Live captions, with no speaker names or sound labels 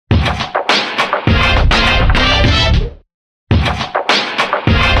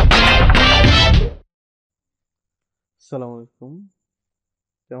আসসালামু আলাইকুম।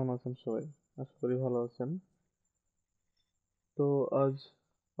 কেমন আছেন সবাই? আশা করি ভালো আছেন। তো আজ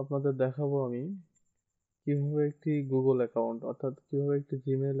আপনাদের দেখাবো আমি কিভাবে একটি গুগল অ্যাকাউন্ট অর্থাৎ কিভাবে একটি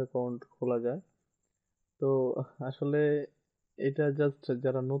জিমেইল অ্যাকাউন্ট খোলা যায়। তো আসলে এটা জাস্ট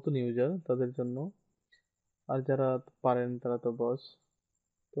যারা নতুন ইউজার তাদের জন্য, আর যারা পারেন তারা তো বস।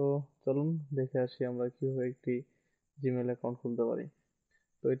 তো চলুন দেখে আসি আমরা কিভাবে একটি জিমেইল অ্যাকাউন্ট খুলতে পারি।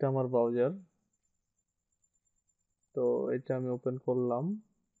 তো এটা আমার ব্রাউজার। তো এটা আমি ওপেন করলাম।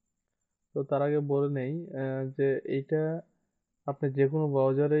 তো তার আগে বলে নেই যে এইটা আপনি যেকোনো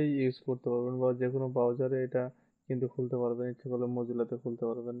ব্রাউজারেই ইউজ করতে পারবেন বা যেকোনো ব্রাউজারে এটা কিন্তু খুলতে পারবেন। ইচ্ছে করলে মজিলাতে খুলতে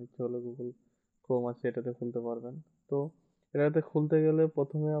পারবেন, ইচ্ছে হলে গুগল ক্রোম আছে এটাতে খুলতে পারবেন। তো এটাতে খুলতে গেলে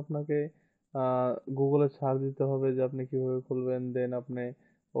প্রথমে আপনাকে গুগলে সার্চ দিতে হবে যে আপনি কিভাবে খুলবেন, দেন আপনি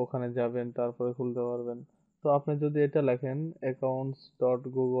ওখানে যাবেন তারপরে খুলতে পারবেন। তো আপনি যদি এটা লেখেন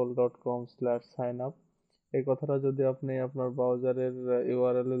accounts.google.com/signup, এই কথাটা যদি আপনি আপনার ব্রাউজারের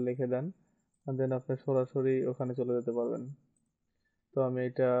ইউআরএল এ লিখে দেন, দেন আপনি সরাসরি ওখানে চলে যেতে পারবেন। তো আমি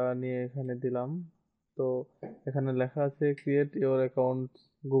এটা নিয়ে এখানে দিলাম। তো এখানে লেখা আছে create your account,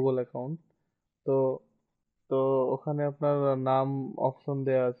 Google account. তো তো ওখানে আপনার নাম অপশন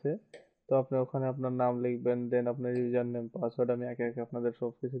দেয়া আছে। তো আপনি ওখানে আপনার নাম লিখবেন, দেন আপনার ইউজার নেম পাসওয়ার্ড আমি একে একে আপনাদের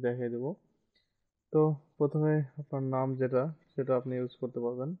সব কিছু দেখিয়ে দেবো। তো প্রথমে আপনার নাম যেটা, সেটা আপনি ইউজ করতে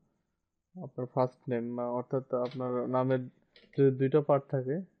পারবেন। আপনার ফার্স্ট নেম অর্থাৎ আপনার নামের যদি দুইটা পার্ট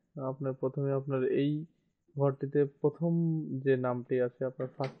থাকে, আপনার প্রথমে আপনার এই ঘরটিতে প্রথম যে নামটি আছে আপনার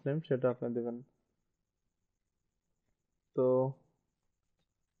ফার্স্ট নেম সেটা আপনি দেবেন। তো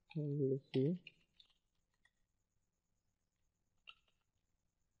লিখি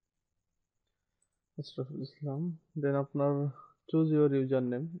আশরাফুল ইসলাম, দেন আপনার চুজ ইউর ইউজার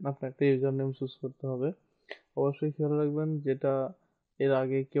নেম, আপনার একটা ইউজার নেম চুজ করতে হবে। অবশ্যই খেয়াল রাখবেন যেটা এর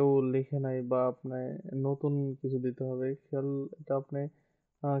আগে কেউ লিখে নাই বা আপনার নতুন কিছু দিতে হবে। এটা আপনি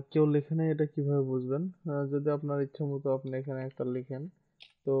কেউ লিখে নাই এটা কিভাবে বুঝবেন? যদি আপনার ইচ্ছা মতো আপনি এখানে একটা লিখেন,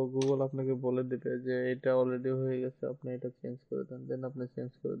 তো গুগল আপনাকে বলে দেবে যে এটা অলরেডি হয়ে গেছে, আপনি এটা চেঞ্জ করে দেন, দেন আপনি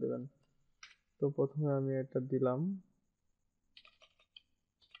চেঞ্জ করে দেবেন। তো প্রথমে আমি এটা দিলাম।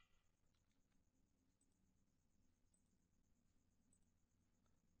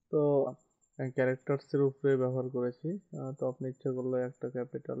 তো ক্যারেক্টার্স এর উপরে ব্যবহার করেছি। তো আপনি ইচ্ছা করলে একটা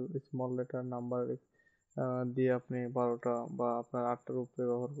ক্যাপিটাল স্মল লেটার নাম্বার দিয়ে আপনি 12টা বা আপনার 8টার উপরে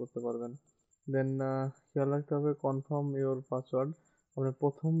ব্যবহার করতে পারবেন। দেন খেয়াল রাখতে হবে কনফার্ম ইওর পাসওয়ার্ড। আপনি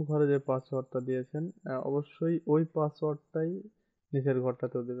প্রথম ঘরে যে পাসওয়ার্ডটা দিয়েছেন অবশ্যই ওই পাসওয়ার্ডটাই নিচের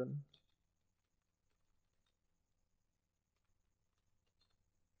ঘরটাতেও দেবেন।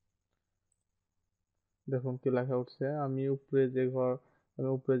 দেখুন কি লেখা উঠছে। আমি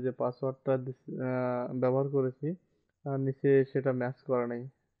উপরে যে পাসওয়ার্ডটা ব্যবহার করেছি নিচে সেটা ম্যাচ করা নাই।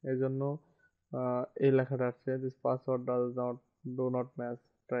 এজন্য এই লেখাটা আসছে, this password do not match,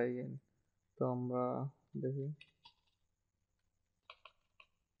 try again. তো আমরা দেখি,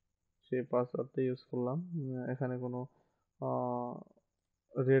 সেই পাসওয়ার্ডটা ইউজ করলাম। এখানে কোনো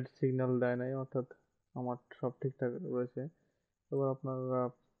রেড সিগন্যাল দেয় নাই, অর্থাৎ আমার সব ঠিকঠাক রয়েছে। এবার আপনার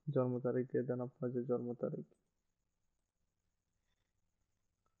জন্ম তারিখ দিয়ে দেন, আপনার যে জন্ম তারিখ,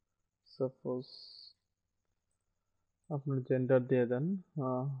 সাপোজ আপনার জেন্ডার দিয়ে দেন।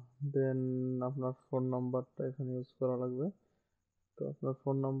 দেন আপনার ফোন নাম্বারটা এখানে ইউজ করা লাগবে। তো আপনার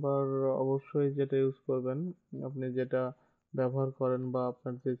ফোন নাম্বার অবশ্যই যেটা ইউজ করবেন, আপনি যেটা ব্যবহার করেন বা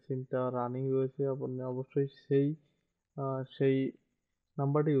আপনার যে সিমটা রানিং রয়েছে আপনি অবশ্যই সেই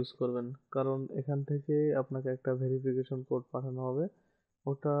নাম্বারটা ইউজ করবেন। কারণ এখান থেকে আপনাকে একটা ভেরিফিকেশন কোড পাঠানো হবে,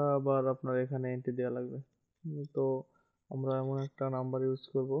 ওটা আবার আপনার এখানে এন্ট্রি দেওয়া লাগবে। তো আমরা এমন একটা নাম্বার ইউজ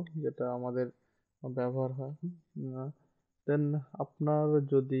করব যেটা আমাদের ব্যবহার হয়। দেন আপনার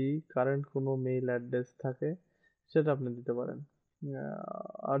যদি কারেন্ট কোনো মেইল অ্যাড্রেস থাকে সেটা আপনি দিতে পারেন।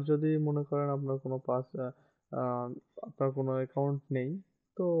 আর যদি মনে করেন আহ, আপনার কোনো অ্যাকাউন্ট নেই,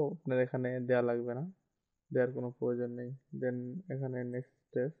 তো আপনার এখানে দেয়া লাগবে না, দেওয়ার কোনো প্রয়োজন নেই। দেন এখানে নেক্সট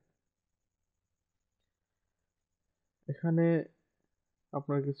স্টেপ, এখানে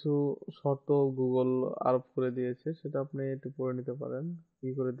আপনার কিছু শর্ত গুগল আরোপ করে দিয়েছে, সেটা আপনি একটু পড়ে নিতে পারেন। কি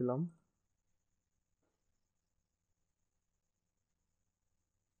করে দিলাম,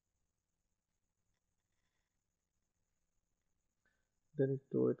 দেন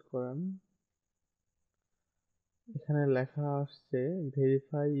একটু ওয়েট করেন। এখানে লেখা আসছে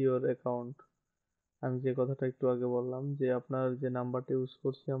ভেরিফাই ইওর অ্যাকাউন্ট। আমি যে কথাটা একটু আগে বললাম যে আপনার যে নাম্বারটা ইউজ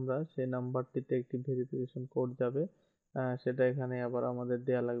করছি আমরা, সেই নাম্বারটিতে একটি ভেরিফিকেশন কোড যাবে, সেটা এখানে আবার আমাদের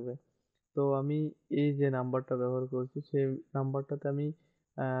দেয়া লাগবে। তো আমি এই যে নাম্বারটা ব্যবহার করছি সেই নাম্বারটাতে আমি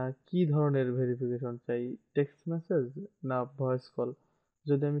কি ধরনের ভেরিফিকেশন চাই, টেক্সট মেসেজ না ভয়েস কল?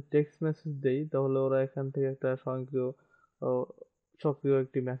 যদি আমি টেক্সট মেসেজ দেই তাহলে ওরা এখান থেকে একটা স্বয়ংক্রিয় ও, সক্রিয়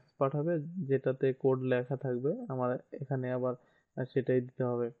একটি মেসেজ পাঠাবে যেটাতে কোড লেখা থাকবে আমার এখানে আবার সেটাই দিতে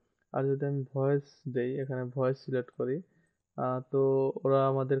হবে। আর যদি আমি ভয়েস দেই, এখানে ভয়েস সিলেক্ট করি, তো ওরা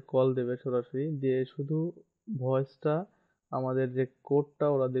আমাদের কল দেবে সরাসরি, দিয়ে শুধু ভয়েসটা, আমাদের যে কোডটা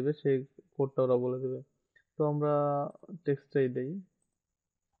ওরা দেবে সেই কোডটা ওরা বলে দেবে। তো আমরা টেক্সটটাই দেই।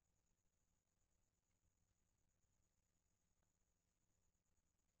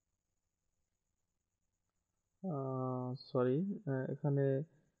 সরি, এখানে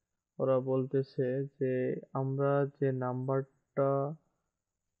ওরা বলতেছে যে আমরা যে নাম্বারটা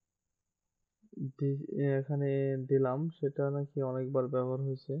এখানে দিলাম সেটা নাকি অনেকবার ব্যবহার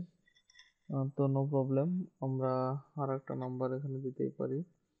হয়েছে। তো নো প্রবলেম, আমরা আর একটা নাম্বার এখানে দিতেই পারি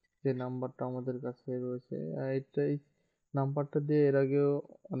যে নাম্বারটা আমাদের কাছে রয়েছে। এই নাম্বারটা দিয়ে এর আগেও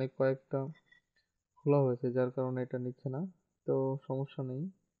অনেক কয়েকটা খোলা হয়েছে, যার কারণে এটা নিচ্ছে না। তো সমস্যা নেই,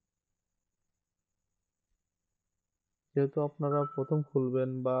 যেহেতু আপনারা প্রথম খুলবেন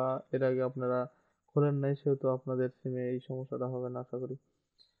বা এর আগে আপনারা খোলেন নাই, সেহেতু আপনাদের সিমে এই সমস্যাটা হবে না আশা করি।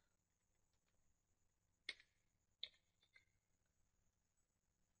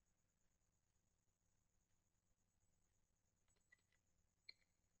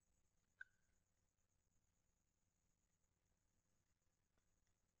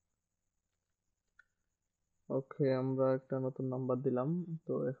 ওকে, আমরা একটা নতুন নাম্বার দিলাম।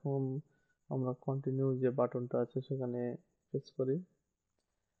 তো এখন আমরা কন্টিনিউ যে বাটনটা আছে সেখানে প্রেস করি।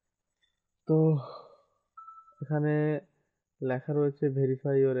 তো এখানে লেখা রয়েছে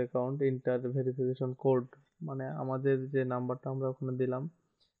verify your account, inter verification code. মানে আমাদের যে নাম্বারটা আমরা ওখানে দিলাম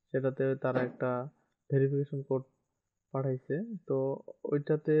সেটাতে তারা একটা ভেরিফিকেশন কোড পাঠাইছে। তো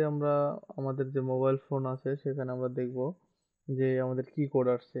ওইটাতে আমরা আমাদের যে মোবাইল ফোন আছে সেখানে আমরা দেখব যে আমাদের কি কোড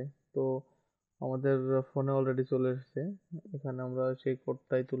আসছে। তো আমাদের ফোনে অলরেডি চলে এসেছে, এখানে আমরা সেই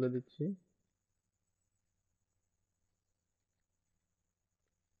কোডটাই তুলে দিচ্ছি।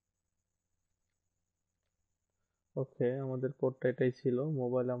 ওকে, আমাদের কোডটা এটাই ছিল,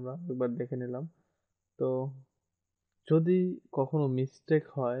 মোবাইলে আমরা একবার দেখে নিলাম। তো যদি কখনো মিস্টেক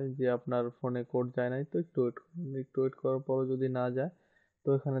হয় যে আপনার ফোনে কোড যায় নাই, তো একটু ওয়েট করুন, একটু ওয়েট করার পরও যদি না যায়, তো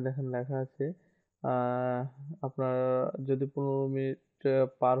এখানে দেখেন লেখা আছে আহ, আপনার যদি 15 মিনিট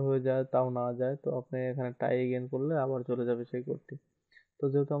পার হয়ে যায় তাও না যায়, তো আপনি এখানে ট্রাই এগেন করলে আবার চলে যাবে সেই কোডটি। তো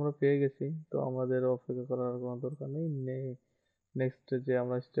যেহেতু আমরা পেয়ে গেছি, তো আমাদের অপেক্ষা করার আর কোনো দরকার নেই। নেক্সট যে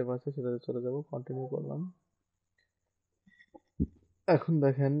আমরা স্টেপ আছে সেটাতে চলে যাব, কন্টিনিউ করলাম। এখন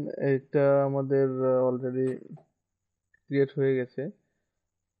দেখেন এটা আমাদের অলরেডি ক্রিয়েট হয়ে গেছে।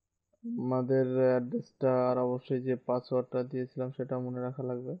 আমাদের অ্যাড্রেসটা আর অবশ্যই যে পাসওয়ার্ডটা দিয়েছিলাম সেটা মনে রাখা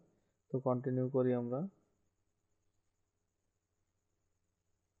লাগবে। তো কন্টিনিউ করি আমরা।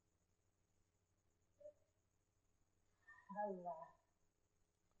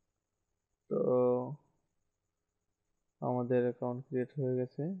 তো আমাদের অ্যাকাউন্ট ক্রিয়েট হয়ে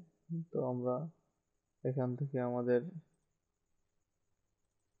গেছে। তো আমরা এখান থেকে আমাদের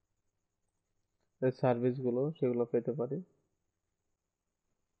সার্ভিসগুলো সেগুলো পেতে পারি।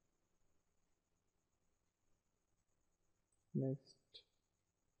 নেক্সট,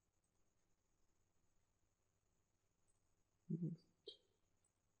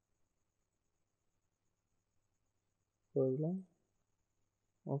 করে দিলাম।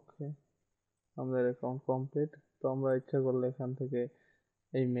 ওকে, আমাদের অ্যাকাউন্ট কমপ্লিট। তো আমরা ইচ্ছা করলে এখান থেকে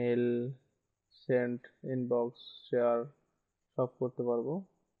ইমেল, সেন্ড, ইনবক্স, শেয়ার সব করতে পারবো।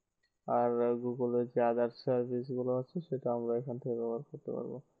 আর গুগলের যে আদার সার্ভিসগুলো আছে সেটা আমরা এখান থেকে ব্যবহার করতে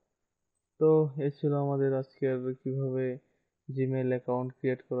পারবো। তো এই ছিল আমাদের আজকের কিভাবে জিমেইল অ্যাকাউন্ট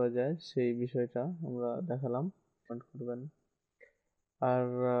ক্রিয়েট করা যায় সেই বিষয়টা আমরা দেখালাম। কমেন্ট করবেন, আর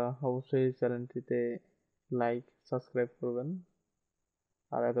অবশ্যই চ্যানেলটিতে লাইক, সাবস্ক্রাইব করবেন।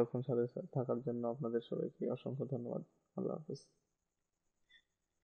 আর এতক্ষণ সাথে থাকার জন্য আপনাদের সবাইকে অসংখ্য ধন্যবাদ। আল্লাহ হাফেজ।